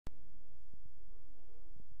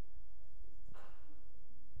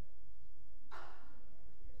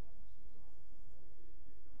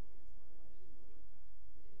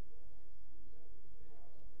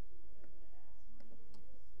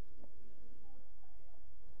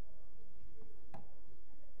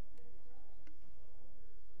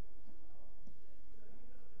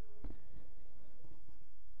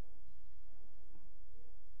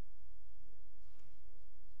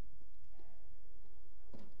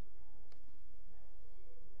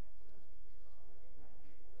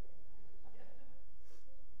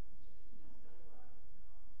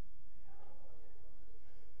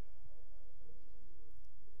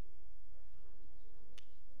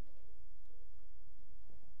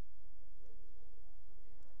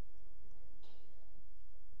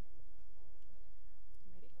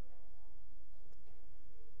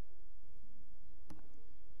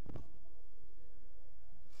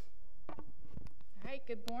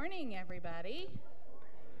Good morning, everybody.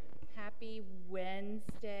 Happy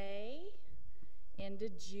Wednesday. End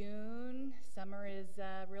of June. Summer is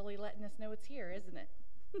really letting us know it's here, isn't it?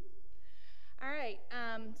 All right,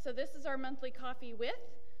 so this is our monthly coffee with.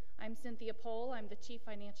 I'm Cynthia Pohl. I'm the Chief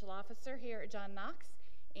Financial Officer here at John Knox,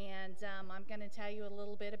 and I'm going to tell you a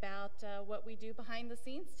little bit about what we do behind the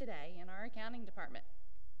scenes today in our accounting department.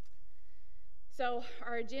 So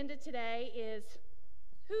our agenda today is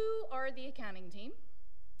who are the accounting team,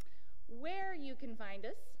 where you can find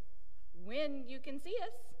us, when you can see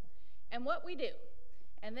us, and what we do.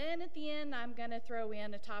 And then at the end, I'm going to throw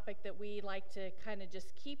in a topic that we like to kind of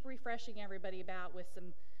just keep refreshing everybody about with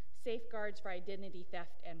some safeguards for identity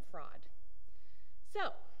theft and fraud. So,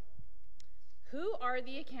 who are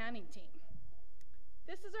the accounting team?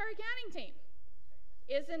 This is our accounting team.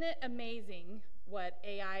 Isn't it amazing what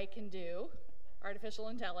AI can do, artificial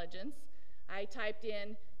intelligence? I typed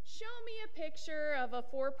in, show me a picture of a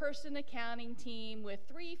 4-person accounting team with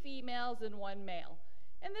 3 females and 1 male.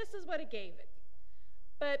 And this is what it gave it.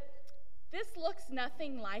 But this looks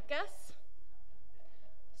nothing like us.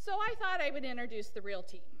 So I thought I would introduce the real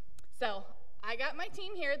team. So I got my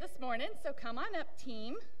team here this morning, so come on up,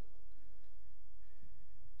 team.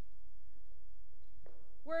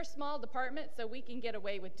 We're a small department, so we can get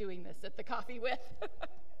away with doing this at the coffee with.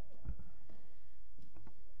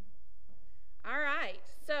 All right,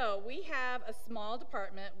 so we have a small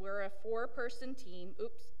department. We're a 4-person team.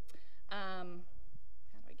 Oops. How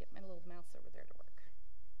do I get my little mouse over there to work?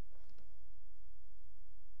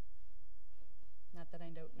 Not that I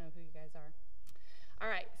don't know who you guys are. All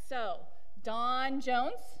right, so Dawn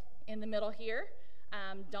Jones in the middle here.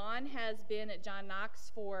 Dawn has been at John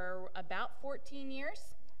Knox for about 14 years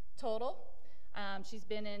total. She's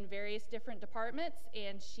been in various different departments,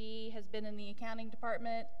 and she has been in the accounting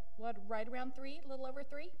department, right around 3, a little over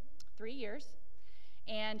 3 years.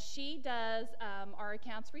 And she does our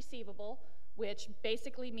accounts receivable, which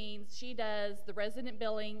basically means she does the resident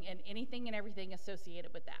billing and anything and everything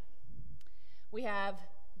associated with that. We have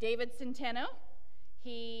David Centeno.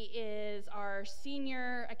 He is our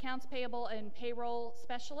senior accounts payable and payroll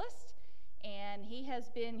specialist, and he has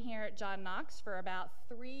been here at John Knox for about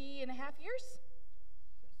 3.5 years,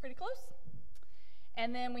 pretty close.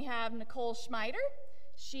 And then we have Nicole Schmeider.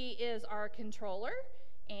 She is our controller,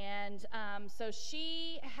 and so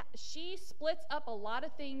she splits up a lot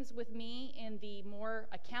of things with me in the more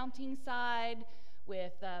accounting side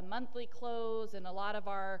with monthly close and a lot of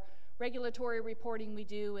our regulatory reporting we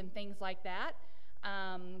do and things like that.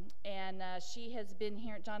 She has been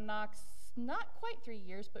here at John Knox not quite 3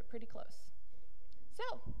 years, but pretty close. So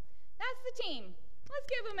that's the team. Let's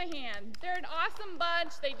give them a hand. They're an awesome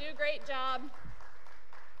bunch. They do a great job.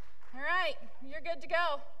 All right, you're good to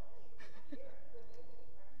go.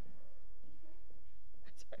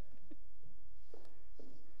 That's right.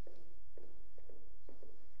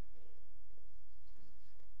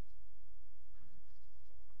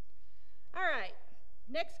 All right,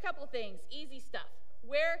 next couple things, easy stuff.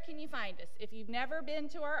 Where can you find us? If you've never been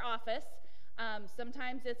to our office,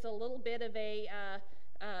 sometimes it's a little bit of a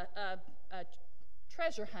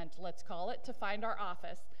treasure hunt, let's call it, to find our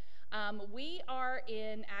office. We are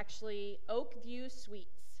in actually Oakview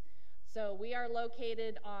Suites. So we are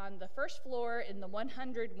located on the first floor in the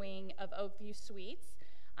 100 wing of Oakview Suites.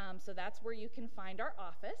 So that's where you can find our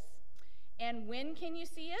office. And when can you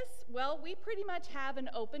see us? Well, we pretty much have an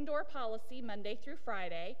open door policy Monday through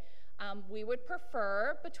Friday. We would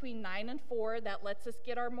prefer between 9 and 4. That lets us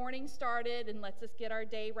get our morning started and lets us get our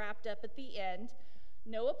day wrapped up at the end.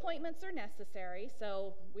 No appointments are necessary,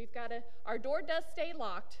 so our door does stay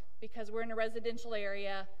locked because we're in a residential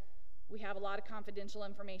area. We have a lot of confidential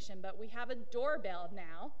information, but we have a doorbell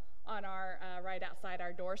now on our right outside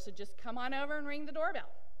our door, so just come on over and ring the doorbell.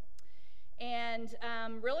 And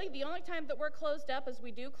really the only time that we're closed up is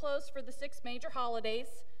we do close for the 6 major holidays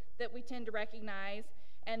that we tend to recognize,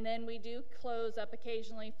 and then we do close up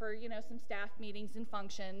occasionally for, some staff meetings and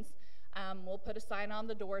functions. We'll put a sign on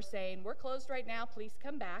the door saying, we're closed right now, please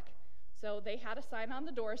come back. So they had a sign on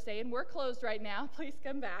the door saying, we're closed right now, please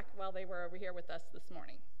come back, while they were over here with us this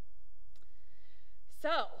morning.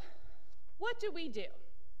 So, what do we do?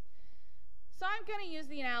 So I'm going to use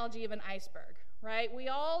the analogy of an iceberg, right? We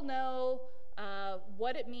all know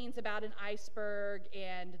what it means about an iceberg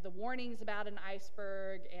and the warnings about an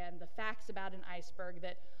iceberg and the facts about an iceberg,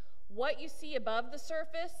 that what you see above the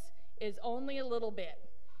surface is only a little bit.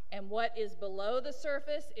 And what is below the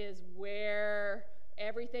surface is where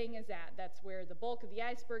everything is at. That's where the bulk of the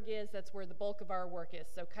iceberg is. That's where the bulk of our work is.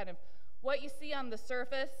 So kind of what you see on the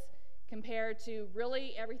surface compared to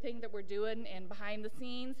really everything that we're doing and behind the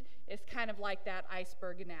scenes is kind of like that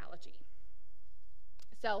iceberg analogy.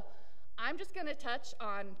 So I'm just going to touch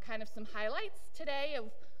on kind of some highlights today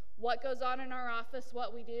of what goes on in our office,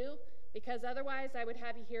 what we do, because otherwise I would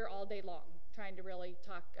have you here all day long trying to really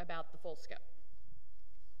talk about the full scope.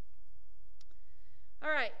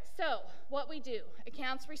 All right, so what we do,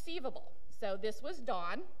 accounts receivable. So this was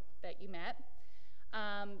Dawn that you met.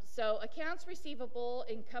 So accounts receivable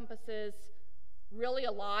encompasses really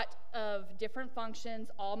a lot of different functions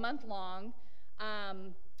all month long.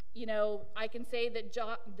 You know, I can say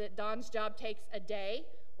that Dawn's job takes a day,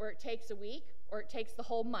 or it takes a week, or it takes the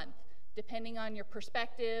whole month, depending on your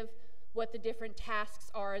perspective, what the different tasks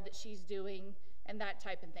are that she's doing, and that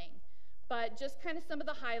type of thing. But just kind of some of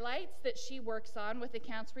the highlights that she works on with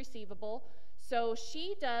accounts receivable. So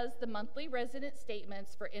she does the monthly resident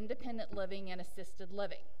statements for independent living and assisted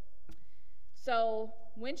living. So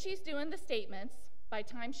when she's doing the statements, by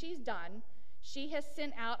the time she's done, she has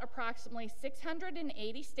sent out approximately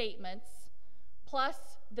 680 statements plus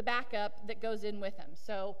the backup that goes in with them.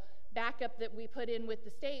 So backup that we put in with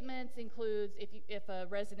the statements includes if a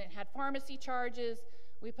resident had pharmacy charges,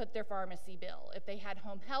 we put their pharmacy bill. If they had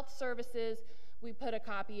home health services, we put a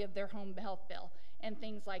copy of their home health bill and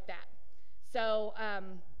things like that. So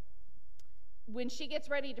when she gets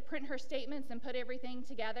ready to print her statements and put everything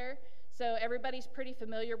together, so everybody's pretty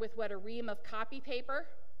familiar with what a ream of copy paper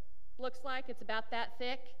looks like. It's about that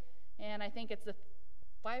thick, and I think it's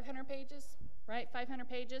 500 pages, right? 500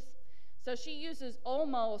 pages. So she uses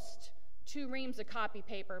almost 2 reams of copy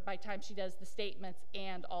paper by the time she does the statements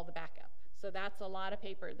and all the backup. So that's a lot of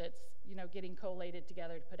paper that's, you know, getting collated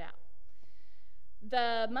together to put out.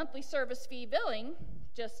 The monthly service fee billing,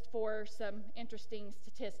 just for some interesting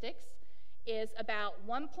statistics, is about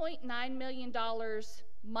 $1.9 million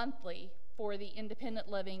monthly for the independent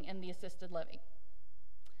living and the assisted living.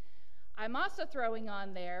 I'm also throwing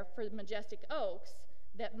on there for Majestic Oaks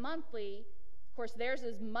that monthly, of course theirs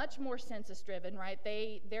is much more census driven, right?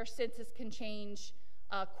 Their census can change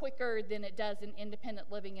quicker than it does in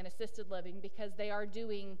independent living and assisted living because they are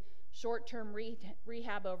doing short-term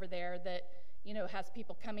rehab over there that, you know, has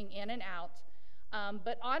people coming in and out.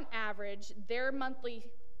 But on average, their monthly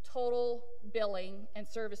total billing and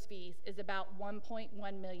service fees is about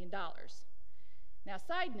 $1.1 million. Now,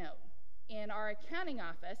 side note, in our accounting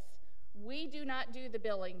office, we do not do the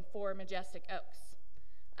billing for Majestic Oaks.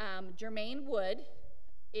 Jermaine Wood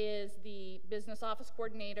is the business office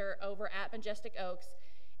coordinator over at Majestic Oaks,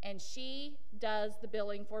 and she does the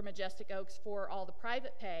billing for Majestic Oaks for all the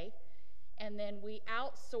private pay, and then we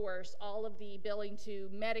outsource all of the billing to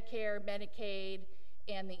Medicare, Medicaid,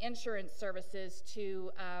 and the insurance services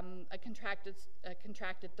to a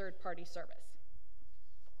contracted third-party service.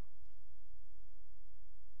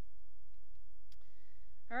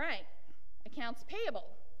 All right, accounts payable.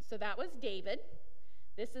 So that was David.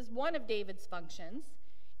 This is one of David's functions.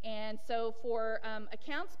 And so for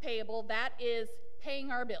accounts payable, that is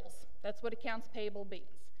paying our bills. That's what accounts payable means.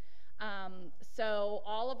 So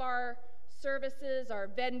all of our services, our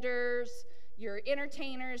vendors, your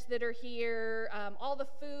entertainers that are here, all the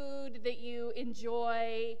food that you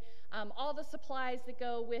enjoy, all the supplies that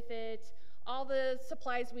go with it, all the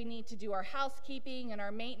supplies we need to do our housekeeping and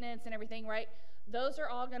our maintenance and everything, right? Those are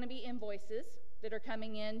all going to be invoices that are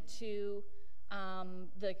coming into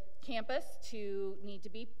the campus to need to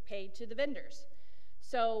be paid to the vendors.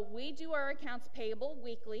 So we do our accounts payable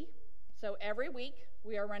weekly. So every week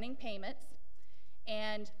we are running payments,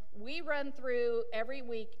 and we run through every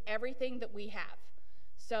week everything that we have.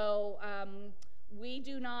 So we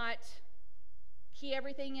do not key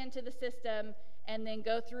everything into the system and then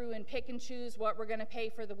go through and pick and choose what we're going to pay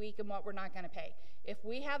for the week and what we're not going to pay. If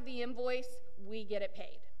we have the invoice, we get it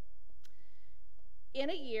paid. In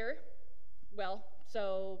a year, well,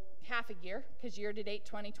 so half a year, because year-to-date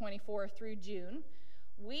 2024 through June,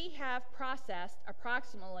 we have processed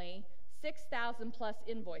approximately 6,000 plus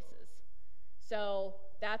invoices. So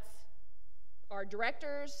that's our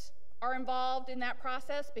directors are involved in that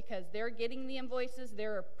process because they're getting the invoices,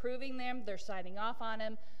 they're approving them, they're signing off on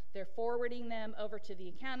them, they're forwarding them over to the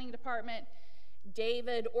accounting department.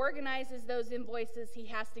 David organizes those invoices. He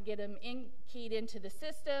has to get them keyed into the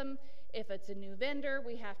system. If it's a new vendor,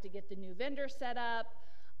 we have to get the new vendor set up.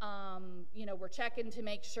 You know, we're checking to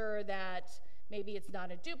make sure that maybe it's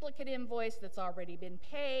not a duplicate invoice that's already been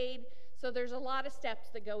paid. So there's a lot of steps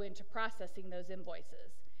that go into processing those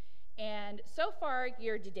invoices. And so far,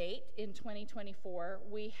 year to date in 2024,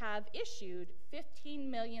 we have issued $15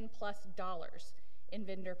 million plus in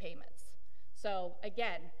vendor payments. So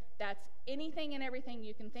again, that's anything and everything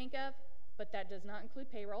you can think of, but that does not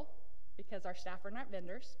include payroll. because our staff are not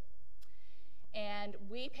vendors. And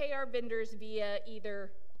we pay our vendors via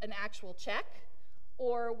either an actual check,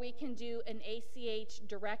 or we can do an ACH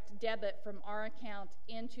direct debit from our account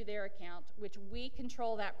into their account, which we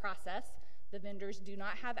control that process. The vendors do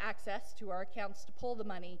not have access to our accounts to pull the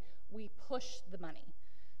money. We push the money.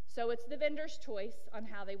 So it's the vendor's choice on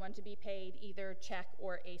how they want to be paid, either check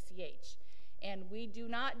or ACH. And we do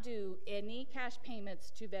not do any cash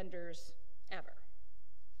payments to vendors ever.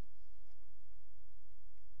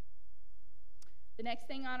 The next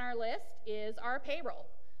thing on our list is our payroll.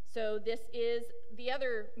 So this is the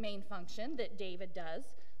other main function that David does.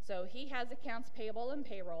 So he has accounts payable and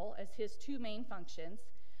payroll as his two main functions.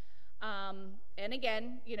 And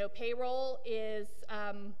again, payroll is,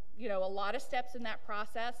 a lot of steps in that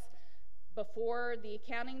process. Before the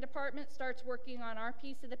accounting department starts working on our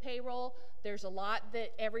piece of the payroll, there's a lot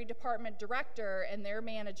that every department director and their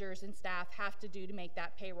managers and staff have to do to make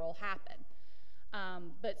that payroll happen.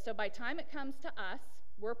 But so by the time it comes to us,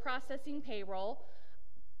 we're processing payroll.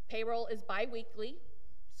 Payroll is bi-weekly,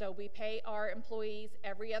 so we pay our employees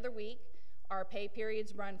every other week. Our pay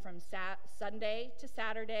periods run from Sunday to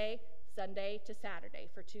Saturday, Sunday to Saturday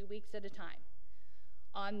for 2 weeks at a time.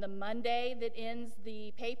 On the Monday that ends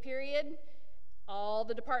the pay period, all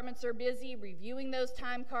the departments are busy reviewing those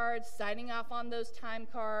time cards, signing off on those time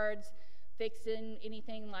cards, fixing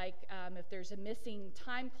anything like if there's a missing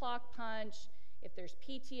time clock punch, if there's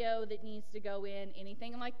PTO that needs to go in,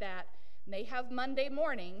 anything like that. And they have Monday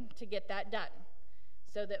morning to get that done,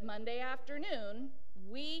 so that Monday afternoon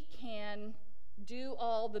we can do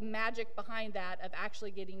all the magic behind that of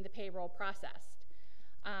actually getting the payroll processed.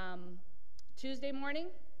 Tuesday morning,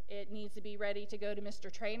 it needs to be ready to go to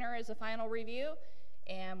Mr. Trainer as a final review,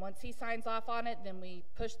 and once he signs off on it, then we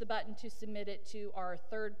push the button to submit it to our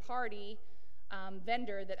third-party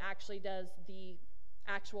vendor that actually does the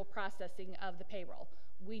actual processing of the payroll.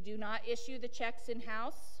 We do not issue the checks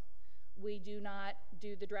in-house. We do not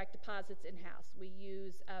do the direct deposits in-house. We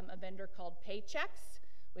use a vendor called Paychecks,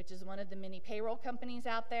 which is one of the many payroll companies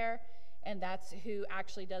out there, and that's who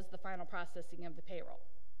actually does the final processing of the payroll.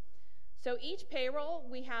 So each payroll,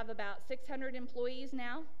 we have about 600 employees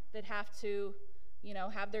now that have to,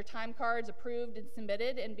 have their time cards approved and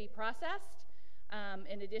submitted and be processed,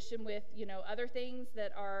 in addition with, other things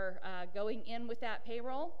that are going in with that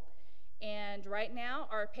payroll. And right now,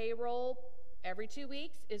 our payroll every 2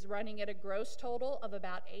 weeks is running at a gross total of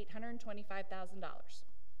about $825,000.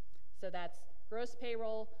 So that's gross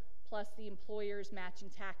payroll plus the employer's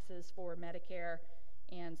matching taxes for Medicare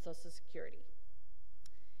and Social Security.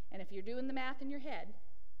 And if you're doing the math in your head,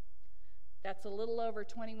 that's a little over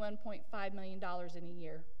 $21.5 million in a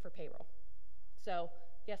year for payroll. So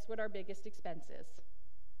guess what our biggest expense is,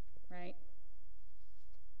 right?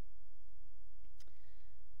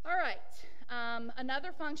 All right,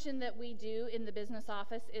 another function that we do in the business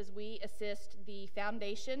office is we assist the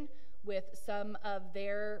foundation with some of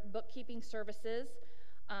their bookkeeping services.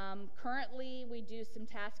 Currently, we do some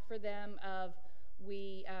tasks for them of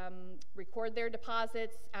we record their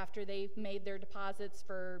deposits after they've made their deposits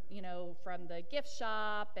for, from the gift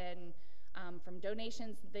shop and from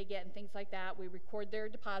donations that they get and things like that. We record their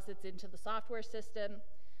deposits into the software system.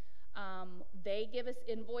 They give us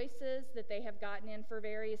invoices that they have gotten in for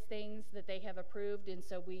various things that they have approved, and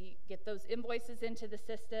so we get those invoices into the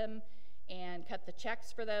system and cut the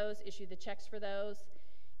checks for those, issue the checks for those.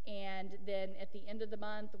 And then at the end of the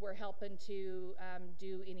month, we're helping to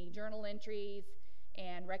do any journal entries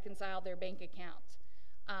and reconcile their bank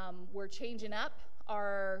account. We're changing up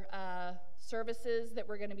our services that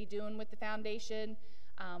we're going to be doing with the foundation.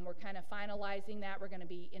 We're kind of finalizing that. We're going to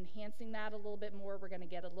be enhancing that a little bit more. We're going to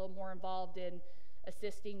get a little more involved in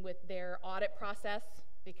assisting with their audit process,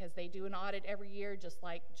 because they do an audit every year, just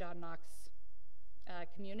like John Knox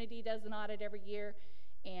Community does an audit every year.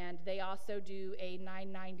 And they also do a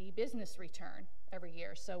 990 business return every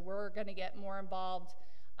year. So we're going to get more involved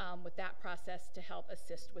with that process to help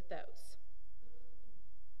assist with those.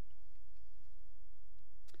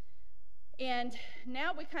 And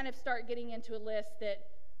now we kind of start getting into a list that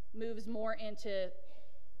moves more into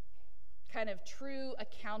kind of true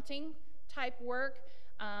accounting type work.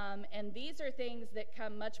 And these are things that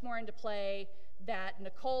come much more into play that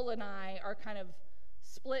Nicole and I are kind of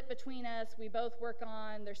split between us. We both work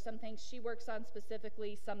on, there's some things she works on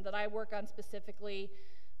specifically, some that I work on specifically.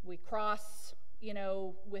 We cross,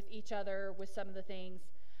 with each other with some of the things.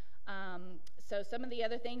 So some of the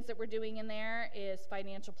other things that we're doing in there is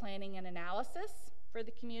financial planning and analysis for the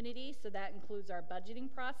community. So that includes our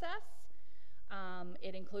budgeting process.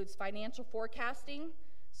 It includes financial forecasting.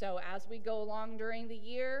 So as we go along during the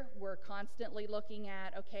year, we're constantly looking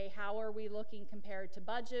at, okay, how are we looking compared to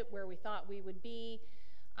budget, where we thought we would be?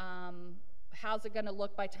 How's it going to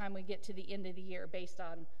look by the time we get to the end of the year based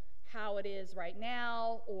on how it is right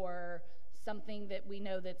now or something that we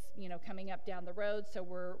know that's, coming up down the road. So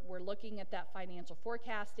we're looking at that financial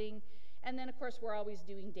forecasting. And then, of course, we're always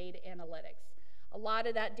doing data analytics. A lot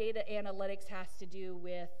of that data analytics has to do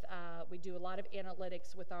with, we do a lot of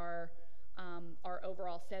analytics with our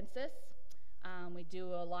overall census. We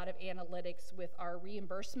do a lot of analytics with our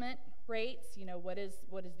reimbursement rates. What is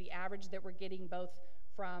the average that we're getting both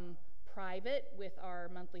from private with our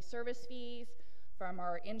monthly service fees, from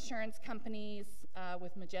our insurance companies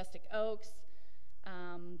with Majestic Oaks,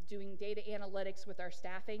 doing data analytics with our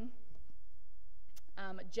staffing.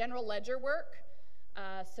 General ledger work,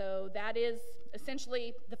 so that is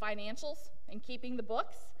essentially the financials and keeping the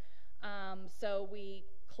books. So we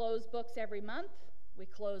close books every month. We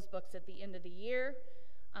close books at the end of the year.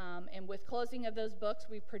 And with closing of those books,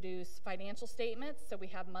 we produce financial statements. So we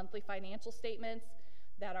have monthly financial statements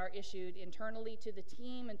that are issued internally to the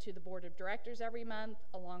team and to the board of directors every month,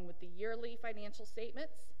 along with the yearly financial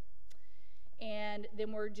statements. And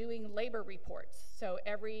then we're doing labor reports. So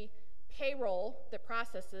every payroll that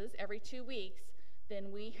processes every 2 weeks,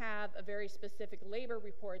 then we have a very specific labor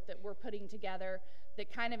report that we're putting together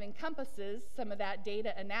that kind of encompasses some of that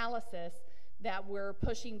data analysis that we're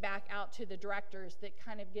pushing back out to the directors, that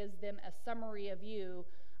kind of gives them a summary of view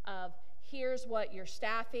of here's what your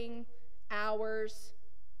staffing, hours,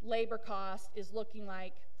 labor cost is looking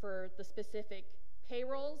like for the specific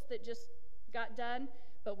payrolls that just got done,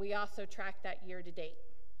 but we also track that year to date.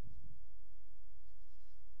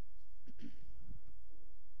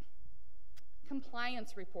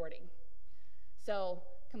 Compliance reporting. So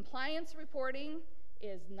compliance reporting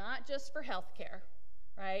is not just for healthcare,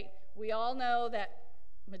 right? We all know that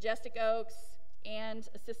Majestic Oaks and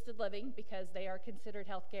assisted living, because they are considered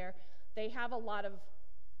healthcare, they have a lot of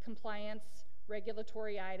compliance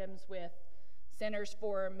regulatory items with Centers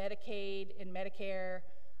for Medicaid and Medicare,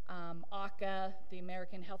 AHCA, the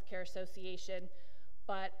American Healthcare Association,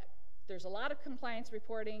 but there's a lot of compliance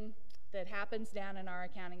reporting that happens down in our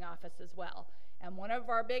accounting office as well. And one of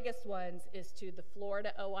our biggest ones is to the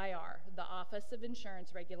Florida OIR, the Office of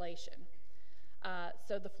Insurance Regulation.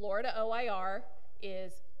 So the Florida OIR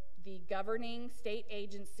is the governing state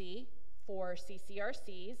agency for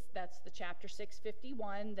CCRCs. That's the Chapter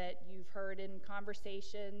 651 that you've heard in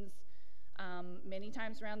conversations many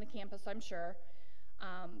times around the campus, I'm sure.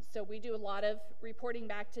 So we do a lot of reporting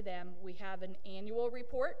back to them. We have an annual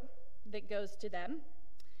report that goes to them,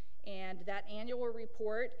 and that annual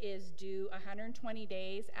report is due 120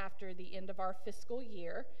 days after the end of our fiscal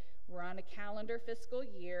year. We're on a calendar fiscal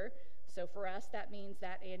year, so for us that means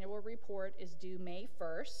that annual report is due May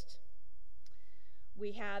 1st.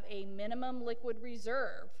 We have a minimum liquid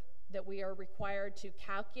reserve that we are required to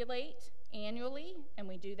calculate annually, and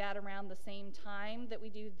we do that around the same time that we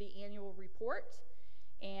do the annual report,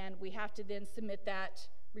 and we have to then submit that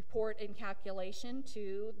report and calculation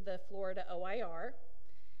to the Florida OIR.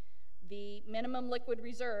 The minimum liquid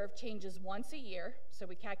reserve changes once a year, so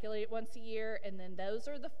we calculate it once a year, and then those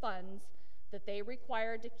are the funds that they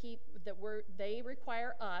require to keep, they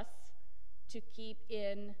require us to keep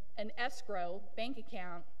in an escrow bank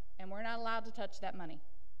account, and we're not allowed to touch that money.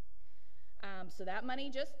 So that money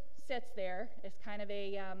just sits there. It's kind of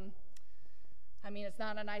a, it's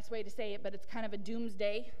not a nice way to say it, but it's kind of a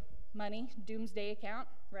doomsday money, doomsday account,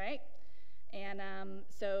 right? And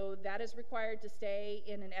so that is required to stay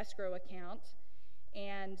in an escrow account.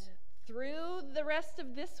 And through the rest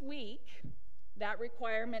of this week, that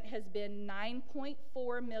requirement has been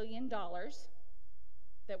 $9.4 million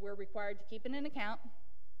that we're required to keep in an account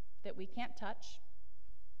that we can't touch.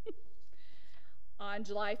 On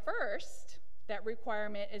July 1st, that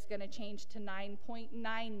requirement is going to change to $9.9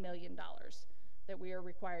 million that we are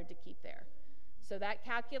required to keep there. So that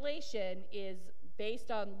calculation is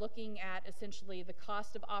based on looking at essentially the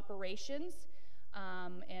cost of operations,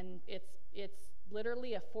 and it's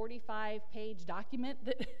literally a 45-page document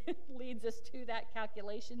that leads us to that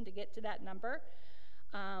calculation to get to that number.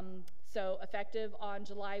 So effective on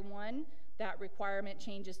July 1, that requirement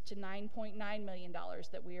changes to $9.9 million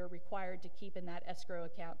that we are required to keep in that escrow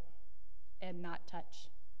account and not touch,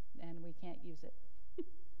 and we can't use it.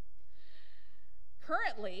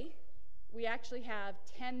 Currently, we actually have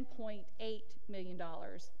 $10.8 million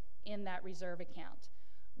in that reserve account.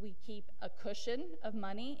 We keep a cushion of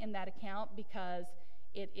money in that account because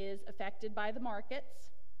it is affected by the markets,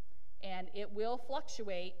 and it will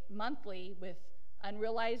fluctuate monthly with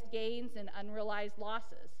unrealized gains and unrealized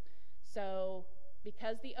losses. So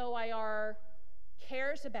because the OIR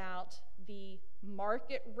cares about the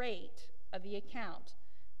market rate of the account,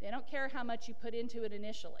 they don't care how much you put into it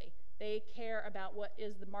initially. They care about what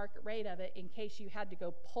is the market rate of it in case you had to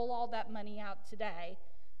go pull all that money out today.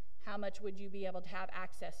 How much would you be able to have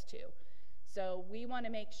access to? So we want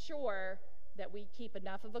to make sure that we keep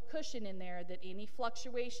enough of a cushion in there that any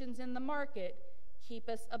fluctuations in the market keep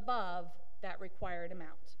us above that required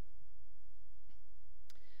amount.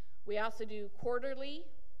 We also do quarterly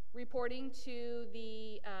reporting to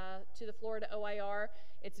the Florida OIR.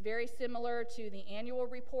 It's very similar to the annual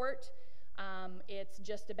report. It's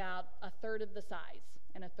just about a third of the size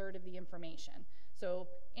and a third of the information. So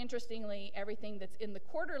interestingly, everything that's in the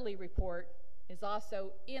quarterly report is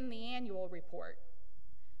also in the annual report,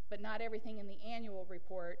 but not everything in the annual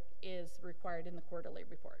report is required in the quarterly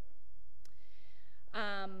report.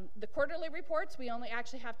 The quarterly reports, we only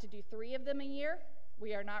actually have to do 3 of them a year.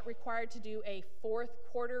 We are not required to do a 4th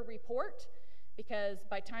quarter report because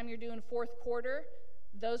by the time you're doing 4th quarter,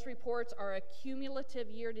 those reports are a cumulative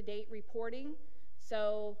year-to-date reporting.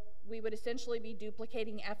 So we would essentially be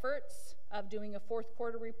duplicating efforts of doing a 4th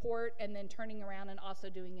quarter report and then turning around and also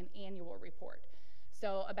doing an annual report.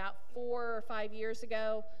 So about 4 or 5 years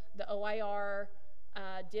ago, the OIR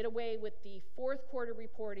did away with the 4th quarter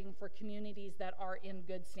reporting for communities that are in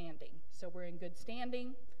good standing. So we're in good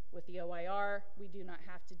standing with the OIR. We do not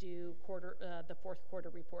have to do the 4th quarter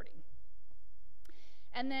reporting.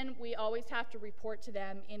 And then we always have to report to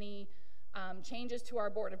them any changes to our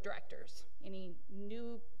board of directors, any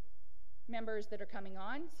new members that are coming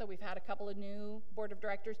on. So we've had a couple of new board of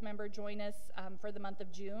directors members join us for the month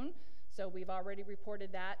of June. So we've already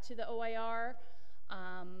reported that to the OIR.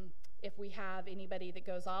 If we have anybody that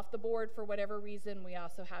goes off the board for whatever reason, we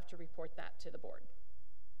also have to report that to the board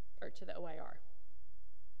or to the OIR.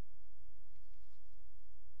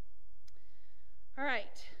 All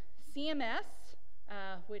right, CMS,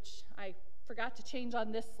 which I forgot to change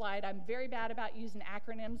on this slide. I'm very bad about using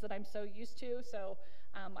acronyms that I'm so used to, so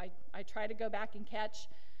I try to go back and catch.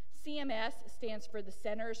 CMS stands for the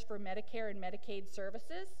Centers for Medicare and Medicaid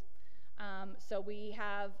Services. So we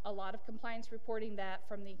have a lot of compliance reporting that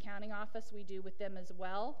from the accounting office we do with them as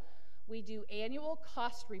well. We do annual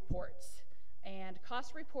cost reports, and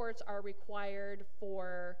cost reports are required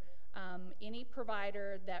for any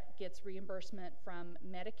provider that gets reimbursement from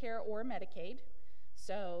Medicare or Medicaid.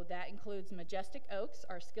 So that includes Majestic Oaks.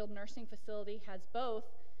 Our skilled nursing facility has both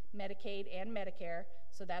Medicaid and Medicare,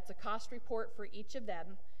 so that's a cost report for each of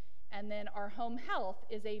them. And then our home health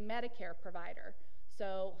is a Medicare provider.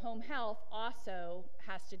 So home health also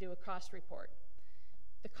has to do a cost report.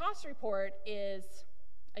 The cost report is,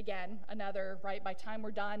 again, another, right, by the time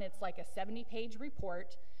we're done, it's like a 70-page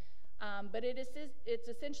report. But it's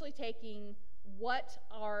essentially taking what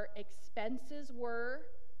our expenses were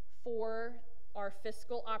for our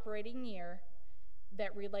fiscal operating year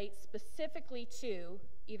that relates specifically to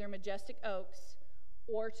either Majestic Oaks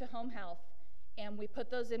or to home health, and we put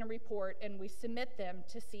those in a report and we submit them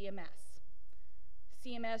to CMS.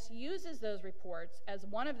 CMS uses those reports as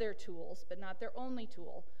one of their tools, but not their only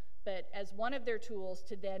tool, but as one of their tools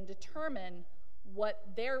to then determine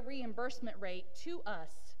what their reimbursement rate to us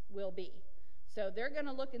will be. So they're going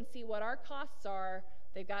to look and see what our costs are.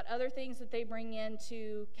 They've got other things that they bring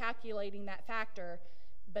into calculating that factor,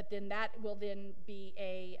 but then that will then be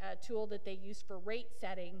a tool that they use for rate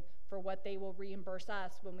setting for what they will reimburse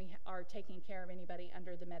us when we are taking care of anybody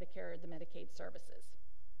under the Medicare or the Medicaid services.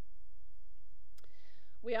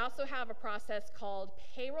 We also have a process called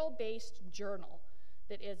payroll-based journal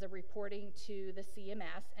that is a reporting to the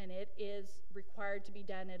CMS, and it is required to be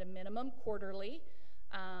done at a minimum quarterly,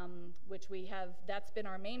 which we have, that's been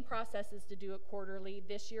our main process, is to do it quarterly.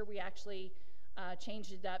 This year we actually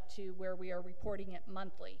changed it up to where we are reporting it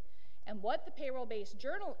monthly. And what the payroll-based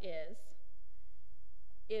journal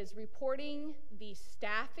is reporting the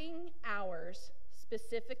staffing hours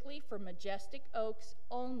specifically for Majestic Oaks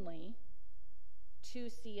only to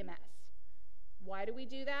CMS. Why do we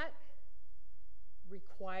do that?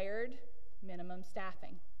 Required minimum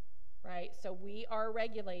staffing, right? So we are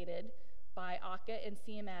regulated by ACA and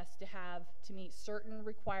CMS to meet certain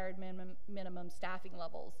required minimum staffing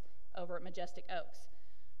levels over at Majestic Oaks.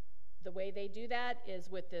 The way they do that is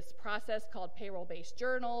with this process called payroll-based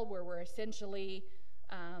journal, where we're essentially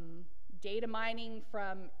data mining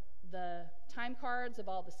from the time cards of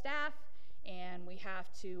all the staff, and we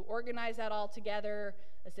have to organize that all together,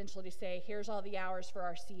 essentially to say, here's all the hours for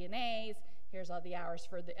our CNAs, here's all the hours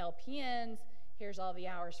for the LPNs, here's all the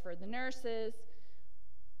hours for the nurses.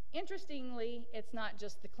 Interestingly, it's not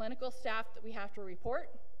just the clinical staff that we have to report.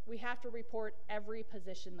 we have to report every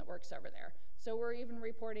position that works over there. So we're even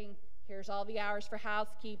reporting, here's all the hours for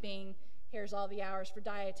housekeeping, here's all the hours for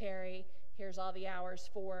dietary, here's all the hours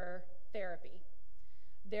for therapy.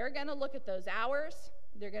 They're going to look at those hours,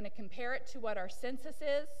 they're going to compare it to what our census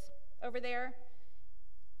is over there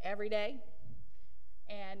every day,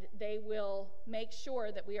 and they will make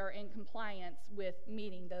sure that we are in compliance with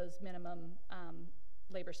meeting those minimum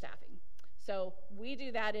labor staffing. So we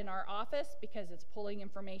do that in our office because it's pulling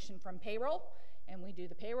information from payroll, and we do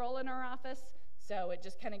the payroll in our office, so it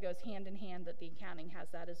just kind of goes hand in hand that the accounting has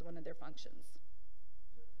that as one of their functions.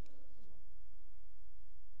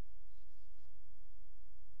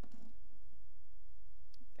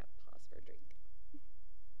 Got to pause for a drink.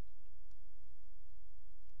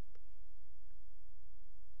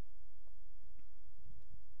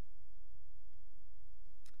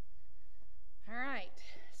 All right.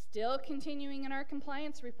 Still continuing in our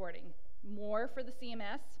compliance reporting, more for the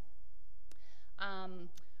CMS.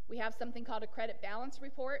 We have something called a credit balance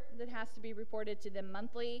report that has to be reported to them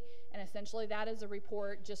monthly, and essentially that is a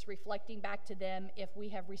report just reflecting back to them if we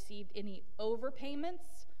have received any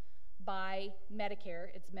overpayments by Medicare.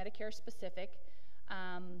 It's Medicare specific,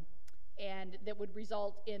 and that would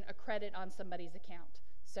result in a credit on somebody's account.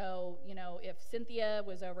 So, you know, if Cynthia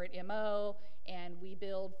was over at MO and we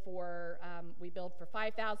billed for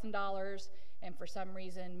 $5,000, and for some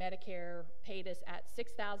reason Medicare paid us at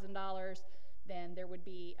 $6,000, then there would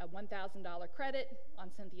be a $1,000 credit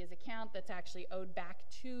on Cynthia's account that's actually owed back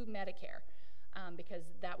to Medicare, because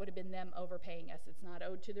that would have been them overpaying us. It's not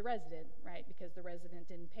owed to the resident, right, because the resident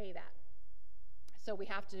didn't pay that. So we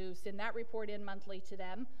have to send that report in monthly to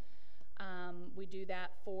them. We do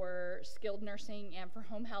that for skilled nursing and for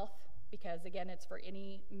home health because, again, it's for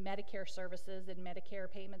any Medicare services and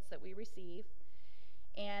Medicare payments that we receive.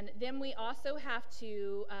 And then we also have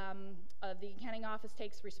to, the accounting office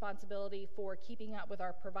takes responsibility for keeping up with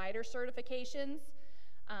our provider certifications.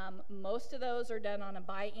 Most of those are done on a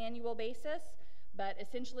biannual basis, but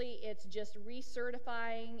essentially it's just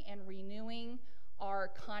recertifying and renewing our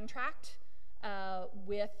contract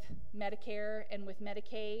with Medicare and with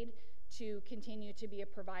Medicaid to continue to be a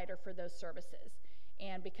provider for those services.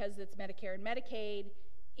 And because it's Medicare and Medicaid,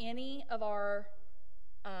 any of our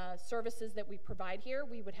services that we provide here,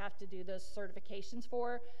 we would have to do those certifications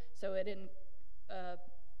for. So it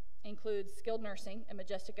includes skilled nursing at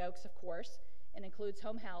Majestic Oaks, of course. It includes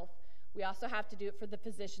home health. We also have to do it for the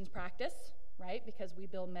physician's practice, right? Because we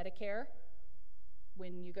bill Medicare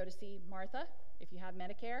when you go to see Martha, if you have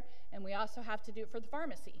Medicare. And we also have to do it for the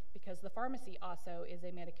pharmacy, because the pharmacy also is a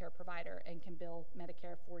Medicare provider and can bill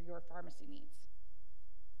Medicare for your pharmacy needs.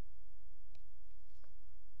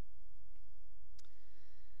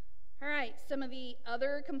 All right, some of the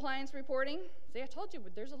other compliance reporting. See, I told you,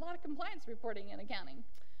 there's a lot of compliance reporting in accounting.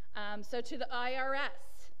 So to the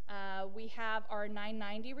IRS, we have our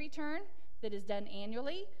 990 return that is done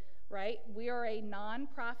annually, right? We are a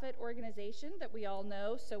nonprofit organization that we all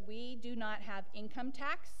know, so we do not have income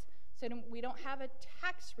tax. So we don't have a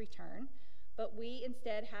tax return, but we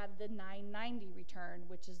instead have the 990 return,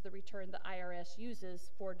 which is the return the IRS uses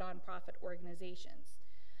for nonprofit organizations.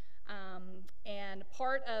 And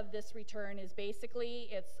part of this return is basically,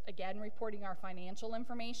 it's again reporting our financial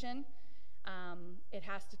information. It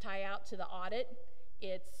has to tie out to the audit.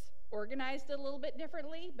 It's organized a little bit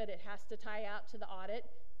differently, but it has to tie out to the audit,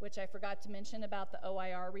 which I forgot to mention about the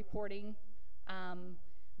OIR reporting,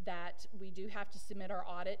 that we do have to submit our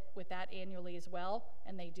audit with that annually as well,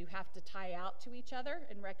 and they do have to tie out to each other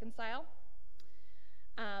and reconcile.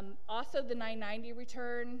 Also, the 990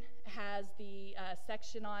 return has the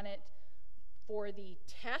section on it for the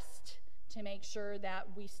test to make sure that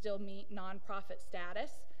we still meet nonprofit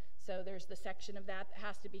status. So there's the section of that that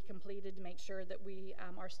has to be completed to make sure that we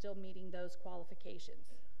are still meeting those qualifications.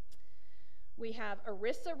 We have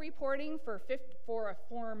ERISA reporting for a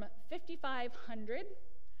Form 5500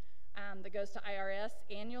 that goes to IRS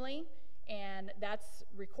annually. And that's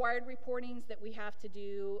required reportings that we have to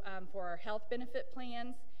do for our health benefit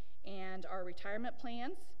plans and our retirement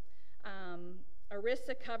plans.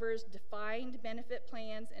 ERISA covers defined benefit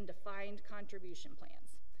plans and defined contribution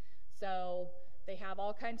plans. So they have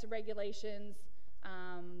all kinds of regulations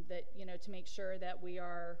that, you know, to make sure that we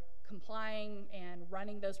are complying and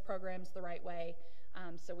running those programs the right way.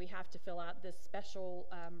 So we have to fill out this special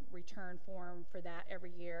return form for that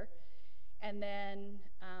every year. And then,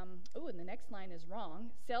 and the next line is wrong.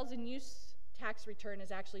 Sales and use tax return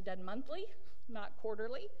is actually done monthly, not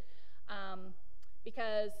quarterly,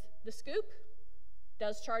 because the scoop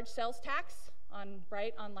does charge sales tax on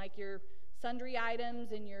like your sundry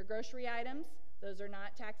items and your grocery items. Those are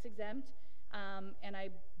not tax exempt. And I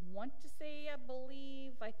want to say,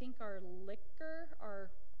 I think our liquor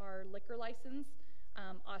license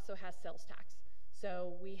also has sales tax.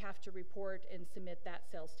 So we have to report and submit that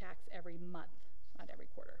sales tax every month, not every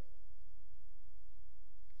quarter.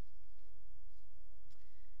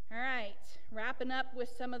 All right, wrapping up with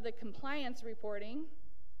some of the compliance reporting.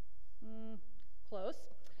 Close.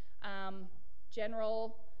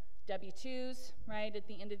 General W-2s, right, at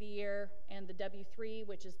the end of the year, and the W-3,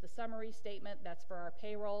 which is the summary statement, that's for our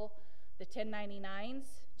payroll, the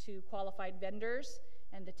 1099s to qualified vendors,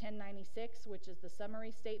 and the 1096, which is the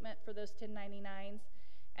summary statement for those 1099s,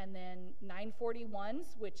 and then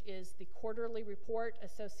 941s, which is the quarterly report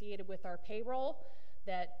associated with our payroll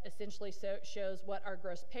that essentially shows what our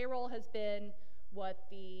gross payroll has been, what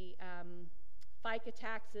the FICA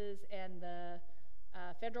taxes and the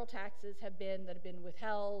federal taxes have been that have been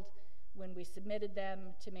withheld when we submitted them,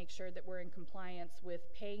 to make sure that we're in compliance with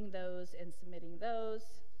paying those and submitting those.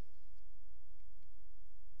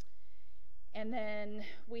 And then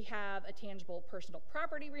we have a tangible personal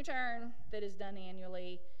property return that is done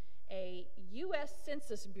annually, a U.S.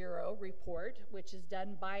 Census Bureau report, which is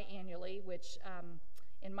done biannually, which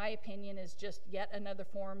in my opinion is just yet another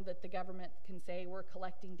form that the government can say we're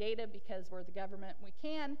collecting data because we're the government, we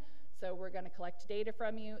can, so we're going to collect data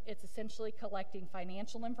from you. It's essentially collecting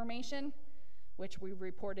financial information, which we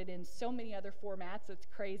reported in so many other formats. It's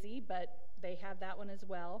crazy, but they have that one as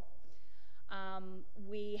well.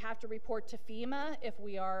 We have to report to FEMA if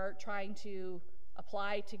we are trying to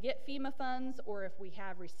apply to get FEMA funds or if we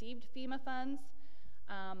have received FEMA funds.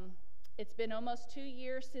 It's been almost 2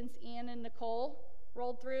 years since Ian and Nicole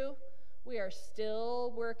rolled through. We are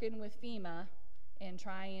still working with FEMA and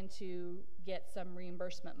trying to get some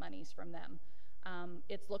reimbursement monies from them.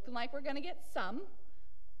 It's looking like we're going to get some,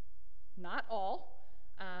 not all,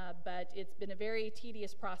 but it's been a very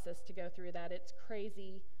tedious process to go through that. It's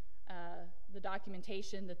crazy, the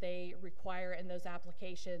documentation that they require in those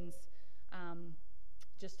applications.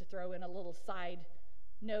 Just to throw in a little side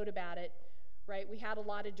note about it, right? We had a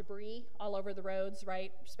lot of debris all over the roads,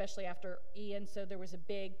 right? Especially after Ian, so there was a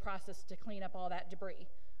big process to clean up all that debris.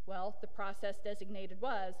 Well, the process designated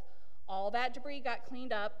was all that debris got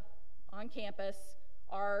cleaned up on campus.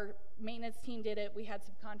 Our maintenance team did it. We had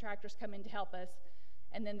some contractors come in to help us.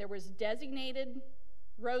 And then there was designated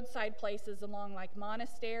roadside places along like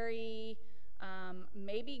Monastery,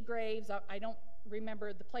 maybe Graves. I don't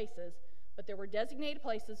remember the places, but there were designated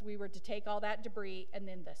places we were to take all that debris, and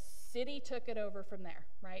then the city took it over from there,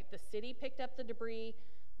 right? The city picked up the debris.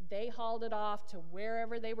 They hauled it off to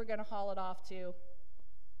wherever they were going to haul it off to.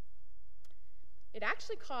 It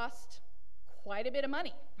actually cost quite a bit of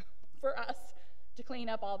money for us to clean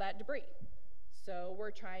up all that debris. So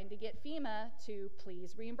we're trying to get FEMA to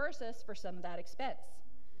please reimburse us for some of that expense.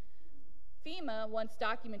 FEMA wants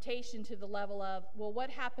documentation to the level of, well, what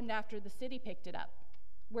happened after the city picked it up?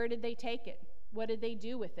 Where did they take it? What did they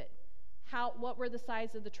do with it? What were the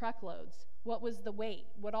size of the truckloads? What was the weight?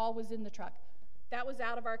 What all was in the truck? That was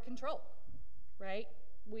out of our control, right?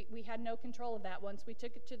 We had no control of that. Once we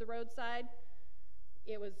took it to the roadside,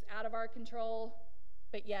 it was out of our control,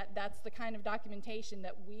 but yet that's the kind of documentation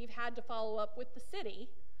that we've had to follow up with the city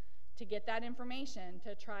to get that information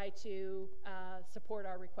to try to support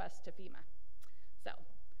our request to FEMA. So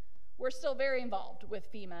we're still very involved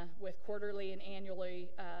with FEMA with quarterly and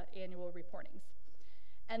annual reportings.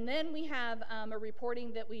 And then we have a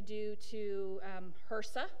reporting that we do to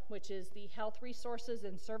HRSA, which is the Health Resources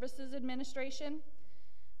and Services Administration.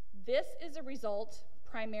 This is a result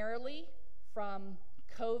primarily from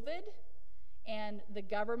COVID and the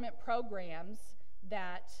government programs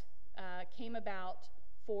that came about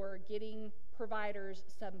for getting providers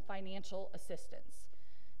some financial assistance.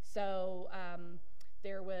 So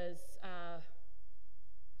there was,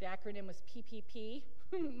 the acronym was PPP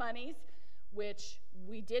monies, which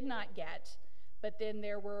we did not get, but then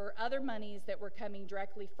there were other monies that were coming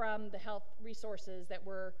directly from the health resources that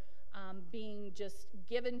were being just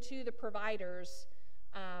given to the providers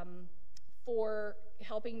for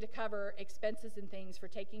helping to cover expenses and things for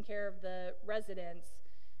taking care of the residents.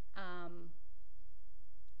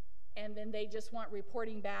 And then they just want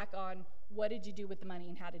reporting back on what did you do with the money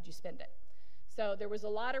and how did you spend it. So there was a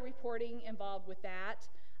lot of reporting involved with that.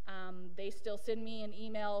 They still send me an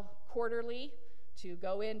email quarterly to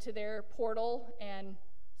go into their portal and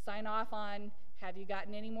sign off on, have you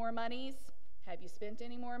gotten any more monies? Have you spent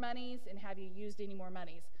any more monies? And have you used any more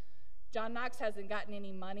monies? John Knox hasn't gotten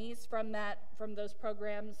any monies from those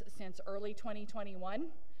programs since early 2021,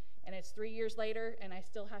 and it's 3 years later, and I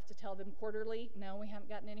still have to tell them quarterly, no, we haven't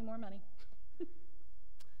gotten any more money.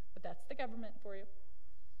 But that's the government for you.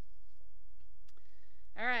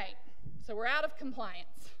 All right, so we're out of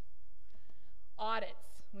compliance.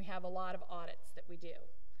 Audits. We have a lot of audits that we do.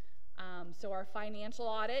 So our financial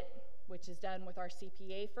audit, which is done with our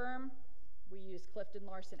CPA firm, we use Clifton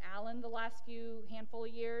Larson Allen the last handful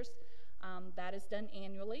of years. That is done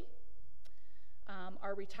annually.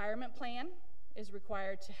 Our retirement plan is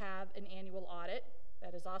required to have an annual audit.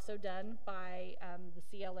 That is also done by the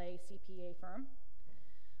CLA CPA firm.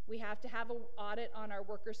 We have to have an audit on our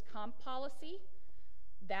workers' comp policy.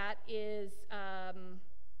 That is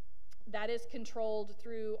controlled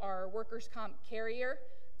through our workers' comp carrier,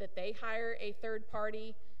 that they hire a third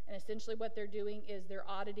party, and essentially what they're doing is they're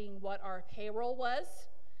auditing what our payroll was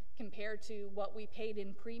compared to what we paid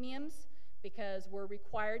in premiums, because we're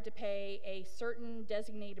required to pay a certain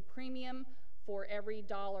designated premium for every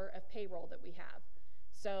dollar of payroll that we have.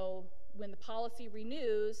 So when the policy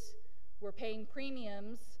renews, we're paying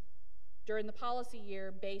premiums during the policy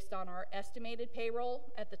year based on our estimated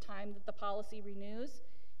payroll at the time that the policy renews.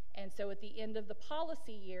 And so at the end of the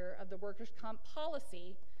policy year of the workers' comp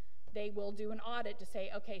policy, they will do an audit to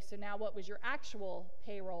say, okay, so now what was your actual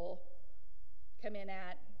payroll come in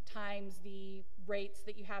at times the rates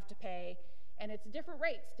that you have to pay. And it's different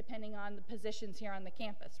rates depending on the positions here on the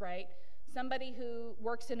campus, right? Somebody who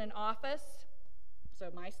works in an office,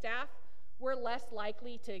 so my staff, we're less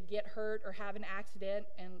likely to get hurt or have an accident,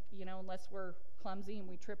 and unless we're clumsy and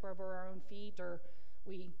we trip over our own feet, or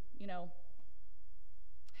we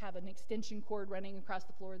have an extension cord running across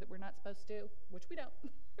the floor that we're not supposed to, which we don't.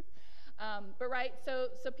 But right, so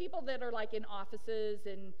people that are like in offices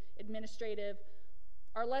and administrative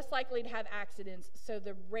are less likely to have accidents, so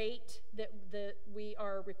the rate that we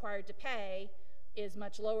are required to pay is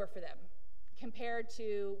much lower for them, compared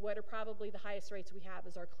to what are probably the highest rates we have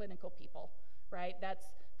is our clinical people, right?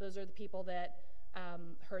 Those are the people that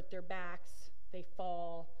hurt their backs, they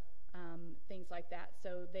fall, things like that.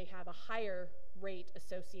 So they have a higher rate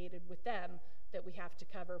associated with them that we have to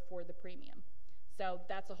cover for the premium. So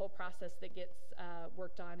that's a whole process that gets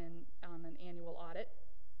worked on an annual audit.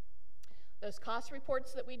 Those cost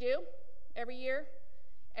reports that we do every year,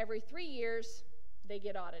 every 3 years, they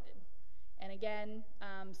get audited. And again,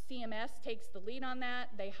 CMS takes the lead on that.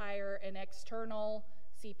 They hire an external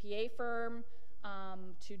CPA firm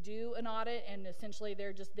to do an audit, and essentially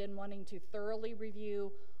they're just then wanting to thoroughly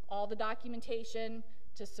review all the documentation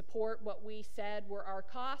to support what we said were our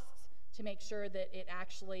costs, to make sure that it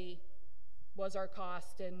actually was our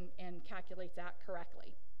cost and calculates that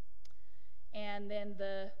correctly. And then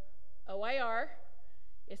the OIR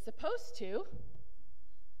is supposed to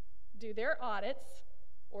do their audits,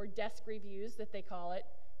 or desk reviews that they call it,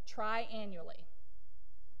 tri-annually.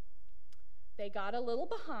 They got a little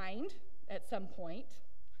behind at some point,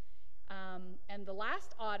 and the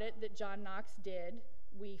last audit that John Knox did,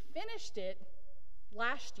 we finished it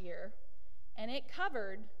last year, and it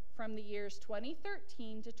covered from the years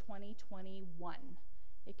 2013 to 2021.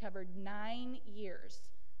 It covered 9 years.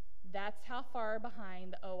 That's how far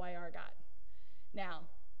behind the OIR got. Now,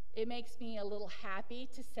 it makes me a little happy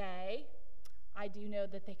to say I do know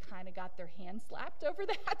that they kind of got their hands slapped over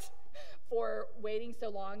that for waiting so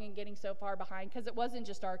long and getting so far behind, because it wasn't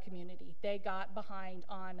just our community. They got behind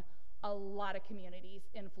on a lot of communities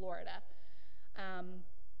in Florida.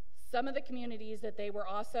 Some of the communities that they were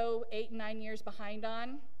also 8 and 9 years behind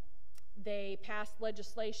on, they passed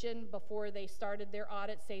legislation before they started their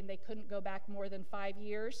audit saying they couldn't go back more than 5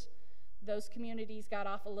 years. Those communities got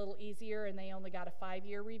off a little easier, and they only got a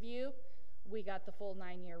 5-year review. We got the full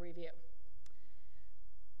 9-year review.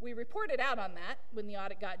 We reported out on that when the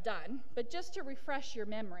audit got done, but just to refresh your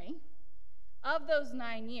memory, of those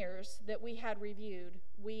 9 years that we had reviewed,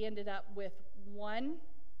 we ended up with one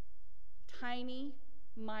tiny,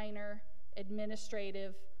 minor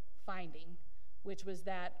administrative finding, which was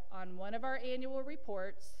that on one of our annual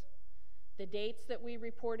reports, the dates that we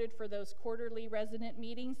reported for those quarterly resident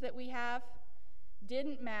meetings that we have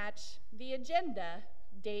didn't match the agenda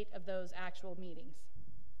date of those actual meetings.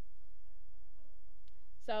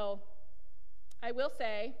 So I will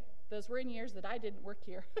say those were in years that I didn't work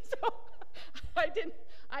here, so I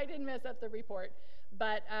didn't mess up the report.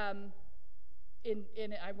 But I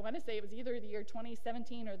want to say it was either the year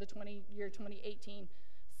 2017 or the year 2018.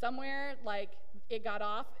 Somewhere like it got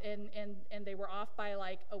off, and they were off by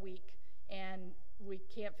like a week, and we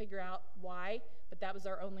can't figure out why, but that was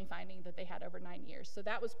our only finding that they had over 9 years. So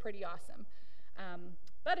that was pretty awesome.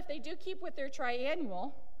 But if they do keep with their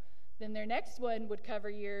triannual, then their next one would cover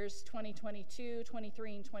years 2022,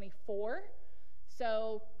 23, and 24.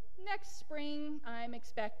 So next spring, I'm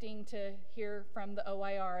expecting to hear from the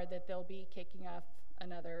OIR that they'll be kicking off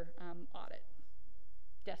another audit,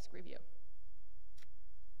 desk review.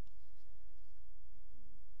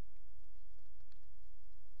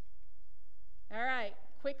 All right,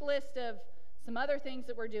 quick list of some other things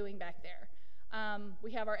that we're doing back there.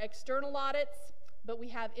 We have our external audits, but we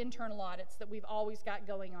have internal audits that we've always got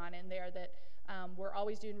going on in there that we're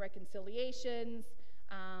always doing reconciliations.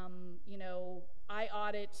 I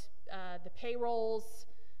audit the payrolls.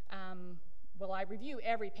 I review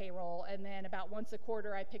every payroll, and then about once a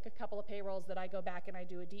quarter I pick a couple of payrolls that I go back and I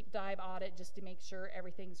do a deep dive audit just to make sure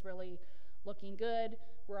everything's really looking good.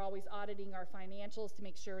 We're always auditing our financials to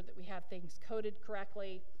make sure that we have things coded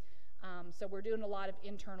correctly. So we're doing a lot of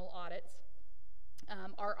internal audits.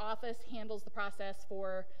 Our office handles the process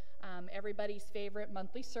for everybody's favorite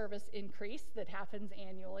monthly service increase that happens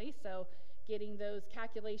annually. So getting those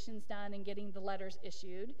calculations done and getting the letters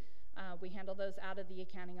issued. We handle those out of the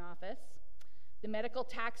accounting office. The medical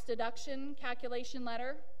tax deduction calculation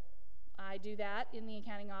letter, I do that in the